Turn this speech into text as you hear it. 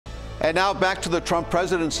And now back to the Trump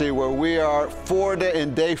presidency, where we are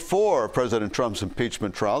in day 4 of President Trump's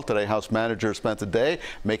impeachment trial. Today, House managers spent the day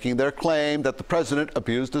making their claim that the president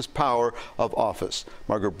abused his power of office.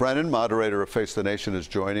 Margaret Brennan, moderator of Face the Nation, is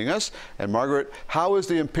joining us. And Margaret, how is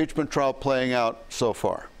the impeachment trial playing out so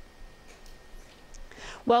far?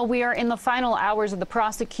 Well, we are in the final hours of the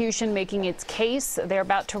prosecution making its case. They're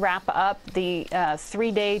about to wrap up the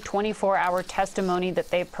 3-day, 24-hour testimony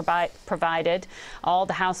that they've provided, all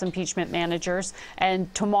the House impeachment managers.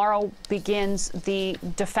 And tomorrow begins the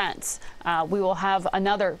defense. We will have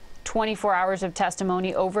another 24 hours of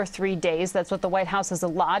testimony over 3 days. That's what the White House has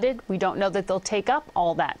allotted. We don't know that they'll take up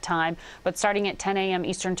all that time, but starting at 10 a.m.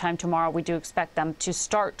 Eastern time tomorrow, we do expect them to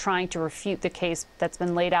start trying to refute the case that's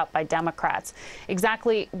been laid out by Democrats.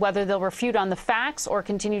 Exactly whether they'll refute on the facts or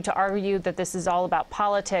continue to argue that this is all about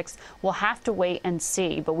politics, we'll have to wait and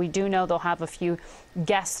see. But we do know they'll have a few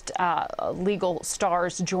guest legal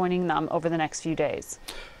stars joining them over the next few days.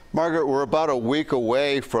 Margaret, we're about a week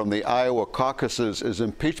away from the Iowa caucuses. Is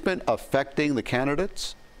impeachment affecting the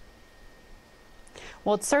candidates?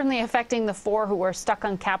 Well, it's certainly affecting the 4 who are stuck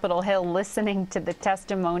on Capitol Hill listening to the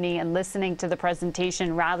testimony and listening to the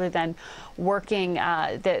presentation rather than working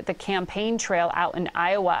the campaign trail out in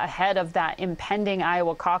Iowa ahead of that impending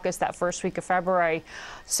Iowa caucus that first week of February.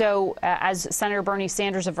 So as Senator Bernie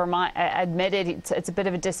Sanders of Vermont admitted, it's a bit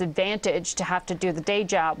of a disadvantage to have to do the day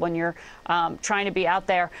job when you're trying to be out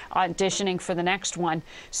there auditioning for the next one.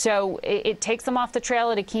 So it takes them off the trail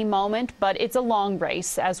at a key moment, but it's a long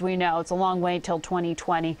race, as we know. It's a long way till 2020.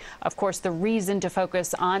 Of course, the reason to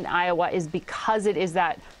focus on Iowa is because it is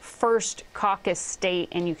that first caucus state,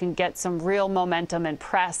 and you can get some real momentum and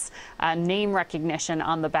press name recognition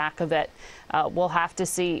on the back of it. We'll have to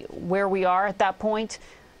see where we are at that point.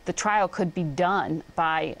 The trial could be done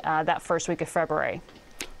by that first week of February.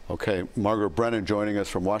 Okay, Margaret Brennan joining us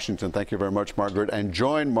from Washington. Thank you very much, Margaret. And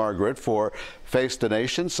join Margaret for Face the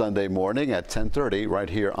Nation Sunday morning at 10:30 right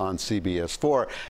here on CBS 4.